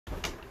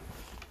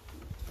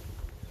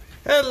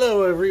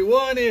Hello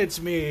everyone,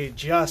 it's me,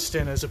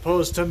 Justin, as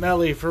opposed to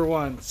Melly for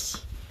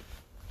once.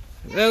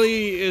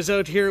 Melly is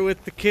out here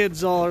with the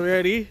kids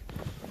already.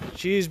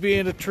 She's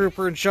being a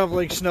trooper and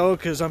shoveling snow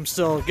because I'm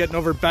still getting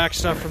over back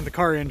stuff from the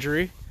car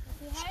injury.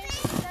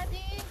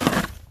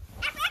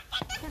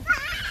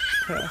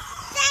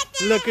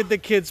 Look at the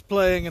kids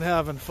playing and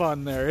having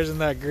fun there, isn't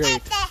that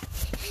great?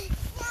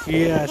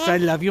 Yes, I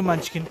love you,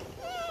 Munchkin.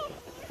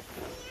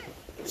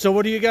 So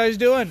what are you guys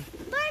doing?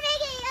 We're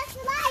making a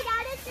slide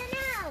out of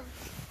snow.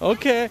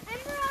 Okay. And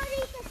we're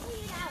already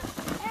pushing it out.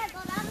 There,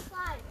 go down the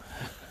slide.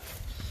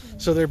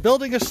 So they're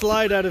building a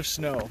slide out of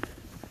snow.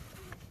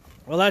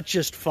 Well, that's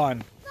just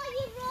fun. So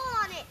you roll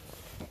on it.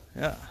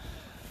 Yeah.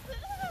 Let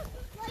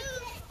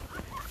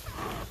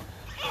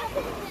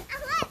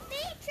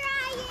me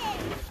try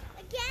it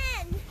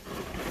again.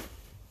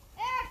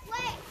 Eric,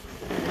 wait.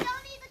 You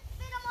don't need to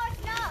spit on more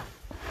snow.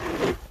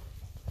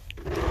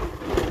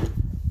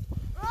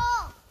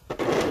 Roll.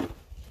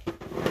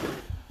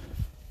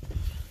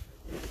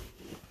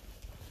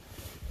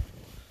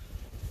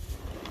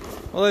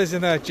 Well,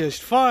 isn't that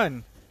just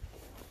fun?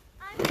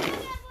 I'm gonna get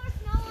more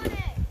snow on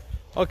it.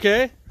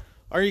 Okay.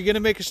 Are you going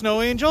to make a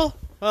snow angel?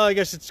 Well, I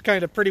guess it's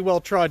kind of pretty well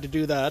trod to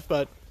do that,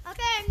 but...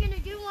 Okay, I'm gonna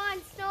do one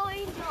snow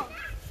angel.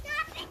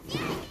 Stop it! I'm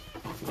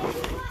gonna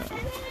do a snow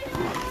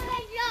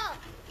angel.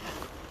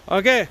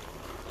 Okay.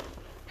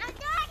 I'm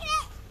doing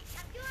it!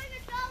 I'm doing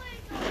a snow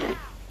angel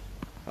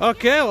now.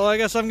 Okay, well, I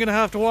guess I'm going to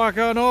have to walk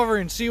on over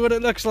and see what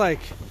it looks like.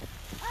 Over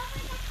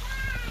the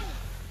side!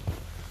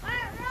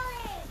 Alright,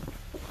 rolling!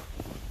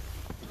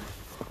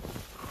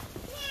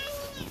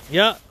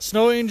 Yeah,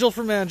 snow angel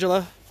from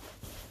Angela.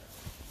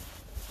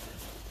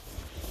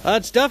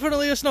 That's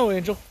definitely a snow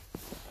angel.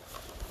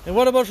 And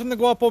what about from the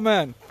Guapo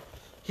man?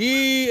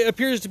 He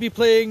appears to be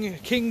playing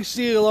King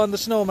Seal on the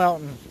snow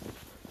mountain.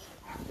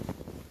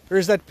 Or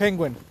is that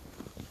penguin?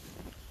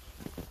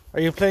 Are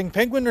you playing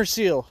penguin or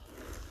seal?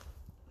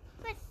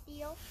 What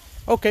seal?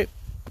 Okay.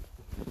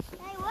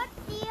 Hey, what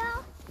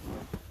seal?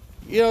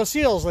 You know,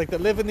 seals like that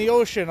live in the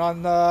ocean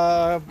on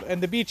the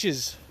and the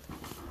beaches.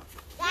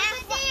 That's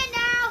a seal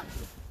now!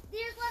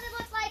 Here's what it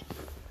looks like.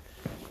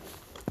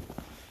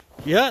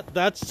 Yeah,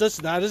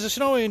 that is a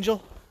snow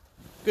angel.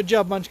 Good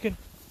job, Munchkin.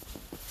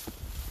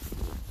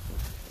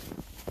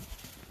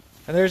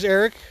 And there's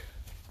Eric.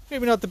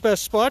 Maybe not the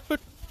best spot,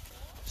 but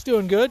he's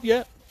doing good,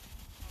 yeah.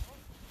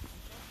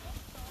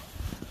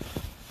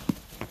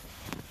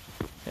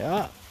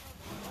 Yeah.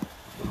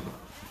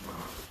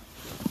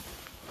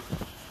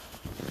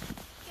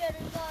 Good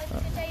as all the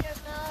potatoes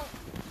now.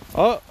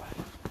 Oh,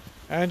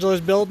 Angela's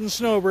building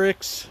snow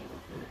bricks.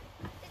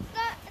 It's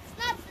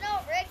not snow,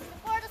 Rick. It's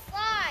for the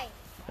slide.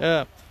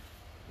 Yeah.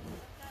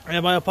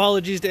 And my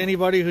apologies to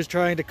anybody who's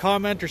trying to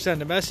comment or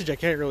send a message. I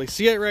can't really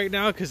see it right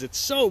now because it's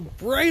so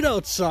bright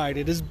outside.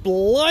 It is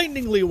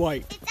blindingly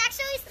white. It's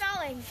actually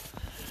snowing.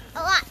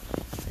 A lot.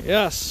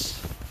 Yes.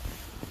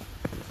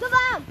 Come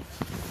on.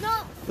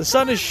 No. The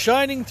sun is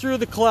shining through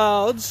the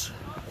clouds.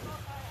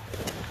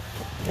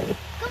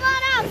 Come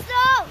on out,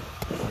 snow.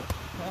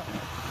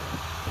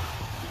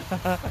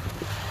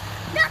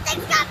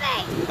 Nothing's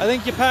coming. I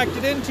think you packed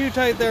it in too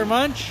tight there,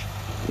 Munch.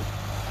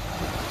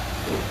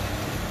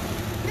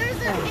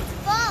 It's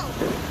full.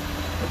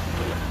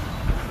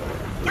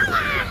 Come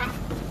on.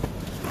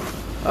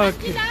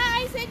 Okay.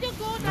 I said you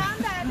go down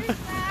the other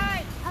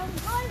side. I'm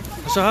going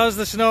for So how's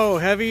the snow?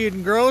 Heavy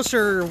and gross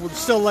or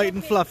still light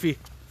and fluffy?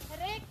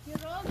 Rick, you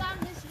roll down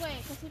this way.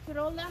 Because if you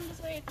roll down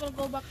this way, it will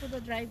go back to the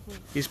driveway.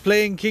 He's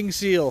playing King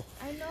Seal.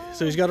 I know.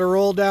 So he's got to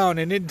roll down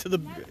and into the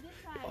Not this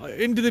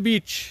side. into the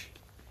beach.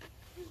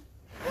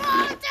 Roll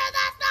to the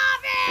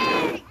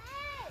snowy.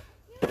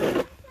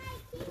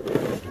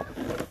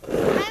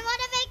 I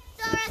want to make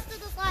the rest of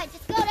the slide.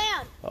 Just go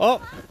down. Oh.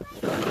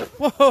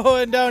 Whoa,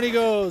 and down he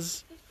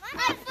goes.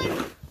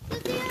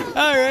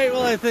 All right,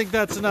 well, I think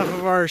that's enough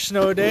of our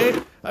snow day.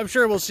 I'm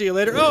sure we'll see you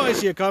later. Oh, I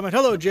see a comment.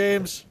 Hello,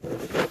 James.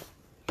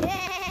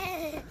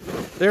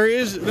 There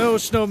is no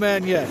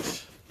snowman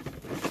yet.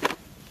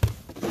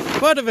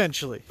 But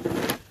eventually.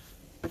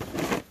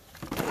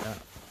 Yeah.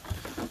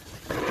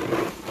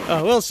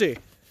 Oh, we'll see.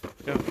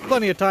 Got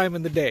plenty of time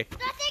in the day.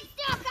 Nothing's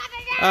still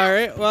coming out. All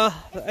right, well,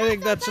 I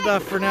think that's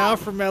enough for now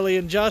from Ellie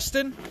and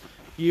Justin.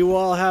 You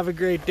all have a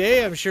great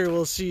day. I'm sure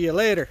we'll see you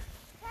later.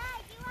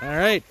 All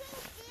right.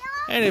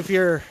 And if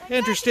you're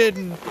interested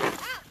in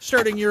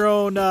starting your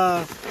own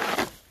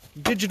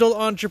digital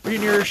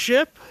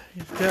entrepreneurship,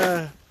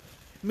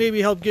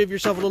 maybe help give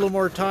yourself a little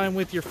more time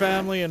with your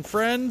family and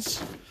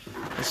friends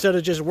instead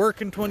of just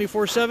working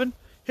 24/7,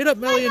 hit up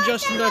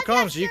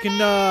mellyandjustin.com so you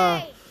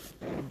can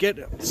get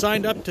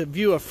signed up to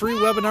view a free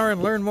webinar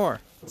and learn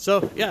more.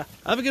 So, yeah,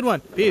 have a good one.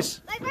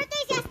 Peace. My birthday